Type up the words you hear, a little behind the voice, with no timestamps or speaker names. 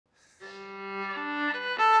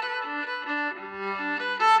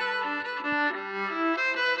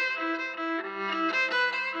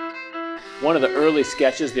One of the early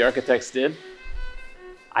sketches the architects did,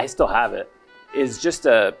 I still have it, is just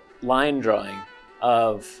a line drawing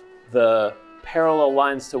of the parallel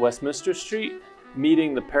lines to Westminster Street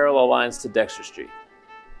meeting the parallel lines to Dexter Street.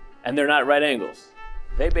 And they're not right angles.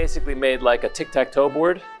 They basically made like a tic-tac-toe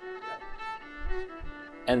board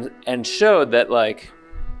and showed that like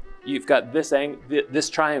you've got this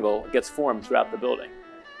triangle gets formed throughout the building.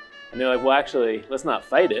 And they're like, well, actually, let's not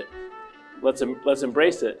fight it. Let's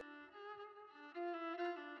embrace it.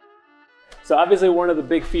 So obviously one of the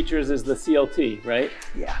big features is the CLT, right?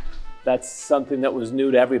 Yeah. That's something that was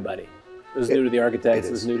new to everybody. It was new to the architects,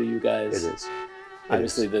 it was new to you guys. It is.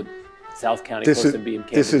 Obviously the South County Coast and Beam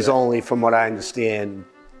came This is together. only, from what I understand,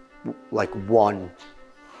 like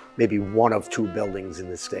maybe one of two buildings in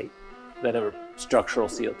the state. That have a structural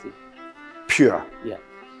CLT. Pure. Yeah.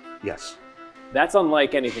 Yes. That's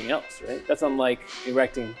unlike anything else, right? That's unlike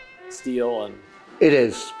erecting steel and... It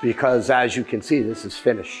is, because as you can see, this is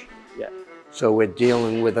finish. Yeah. So we're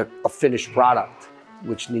dealing with a finished product,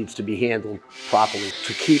 which needs to be handled properly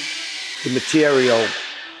to keep the material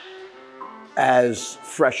as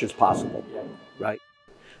fresh as possible, right?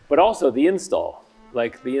 But also the install,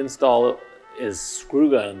 like the install is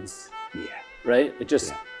screw guns, right? It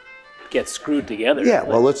just gets screwed together. Yeah,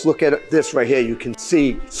 well, let's look at this right here. You can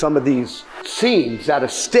see some of these seams that are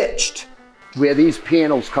stitched where these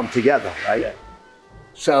panels come together, right? Yeah.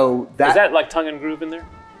 So Is that like tongue and groove in there?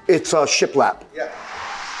 It's a shiplap. Yeah.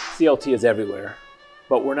 CLT is everywhere,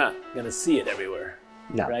 but we're not going to see it everywhere,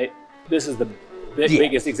 right? This is the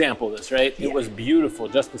biggest example of this, right? It was beautiful,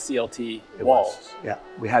 just the CLT walls. Yeah,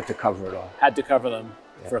 we had to cover it all. Had to cover them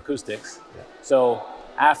for acoustics. Yeah. So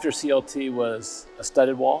after CLT was a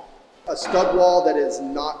studded wall? A stud wall that is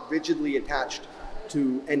not rigidly attached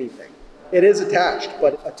to anything. It is attached,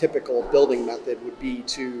 but a typical building method would be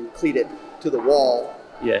to cleat it to the wall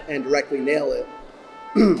and directly nail it.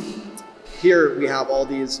 Here we have all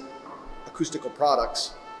these acoustical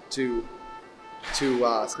products to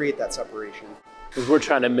create that separation. Because we're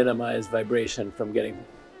trying to minimize vibration from getting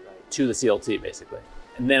to the CLT, basically.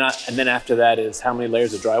 And then after that is how many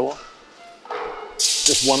layers of drywall?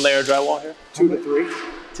 Just one layer of drywall here? 2 to 3.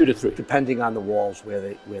 2 to 3. Depending on the walls where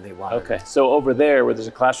they want it. Okay, so over there where there's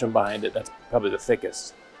a classroom behind it, that's probably the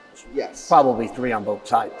thickest. Yes. Probably 3 on both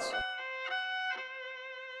sides.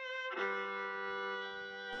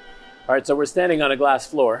 All right, so we're standing on a glass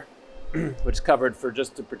floor, which is covered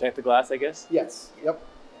just to protect the glass, I guess? Yes, yep.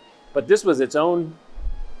 But this was its own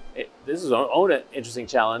interesting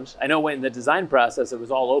challenge. I know in the design process, it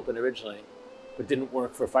was all open originally, but didn't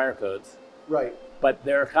work for fire codes. Right. But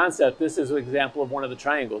their concept, this is an example of one of the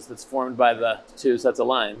triangles that's formed by the 2 sets of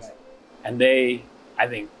lines. Right. And they, I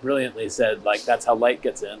think, brilliantly said, like, that's how light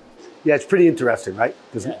gets in. Yeah, it's pretty interesting, right?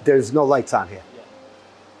 There's no lights on here.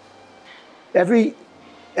 Yeah.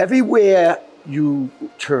 Everywhere you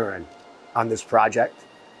turn on this project,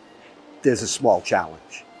 there's a small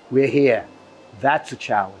challenge. We're here. That's a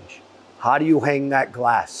challenge. How do you hang that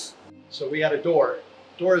glass? So we had a door.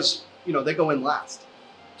 Doors, they go in last,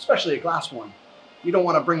 especially a glass one. You don't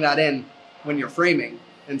want to bring that in when you're framing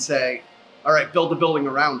and say, all right, build a building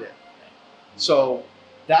around it. So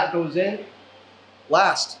that goes in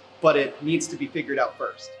last, but it needs to be figured out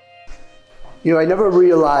first. I never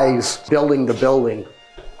realized building the building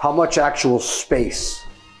how much actual space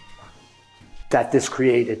that this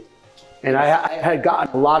created. And I had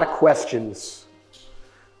gotten a lot of questions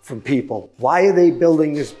from people. Why are they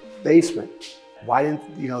building this basement? Why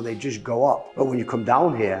didn't they just go up? But when you come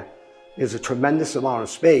down here, there's a tremendous amount of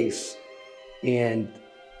space and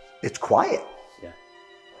it's quiet. Yeah.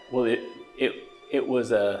 Well, it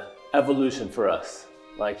was a evolution for us.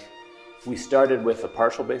 Like, we started with a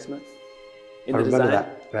partial basement in the design. I remember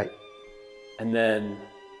that, right. And then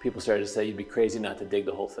people started to say, you'd be crazy not to dig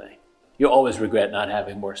the whole thing. You'll always regret not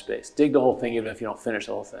having more space. Dig the whole thing even if you don't finish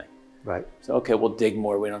the whole thing. Right. So, okay, we'll dig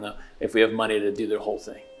more. We don't know if we have money to do the whole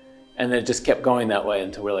thing. And then it just kept going that way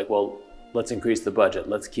until we're like, well, let's increase the budget.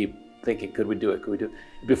 Let's keep thinking, could we do it? Could we do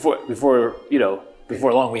it?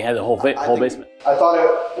 Before long, we had the whole basement. I thought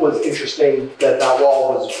it was interesting that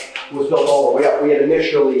wall was built all the way up. We had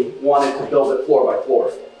initially wanted to build it floor by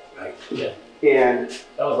floor. Right. Yeah. And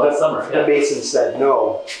that was last summer. The mason said,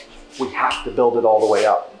 no, we have to build it all the way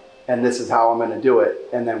up. And this is how I'm going to do it.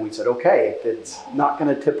 And then we said, okay, if it's not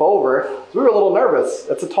going to tip over. So we were a little nervous.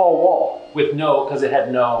 That's a tall wall. Because it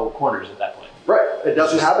had no corners at that point. Right. It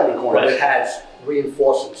doesn't have any corners. Right. It has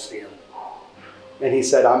reinforcing steel. And he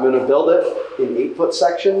said, I'm going to build it in 8-foot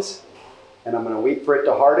sections. And I'm going to wait for it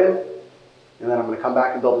to harden. And then I'm going to come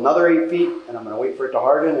back and build another 8 feet. And I'm going to wait for it to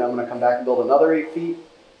harden. And I'm going to come back and build another 8 feet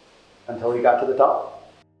until he got to the top.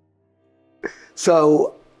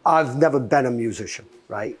 So I've never been a musician,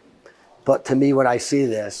 right? But to me, when I see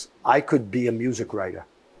this, I could be a music writer.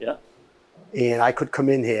 Yeah. And I could come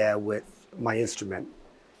in here with my instrument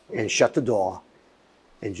and shut the door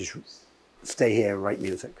and just stay here and write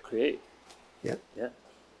music. Create. Yeah. Yeah.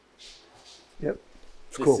 Yep.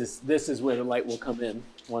 It's cool. This is where the light will come in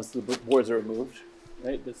once the boards are removed,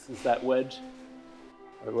 right? This is that wedge,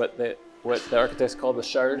 or what the architects call the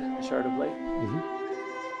shard of light. Mm-hmm.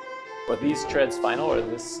 Are these treads final, or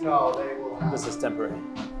this? No, they will have. This is temporary.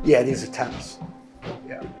 Yeah, these are temps.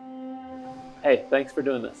 Yeah. Hey, thanks for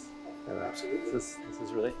doing this. Absolutely. This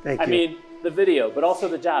is really. Thank you. I mean, the video, but also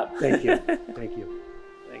the job. Thank you. Thank you.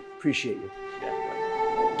 Thanks. Appreciate you. Yeah.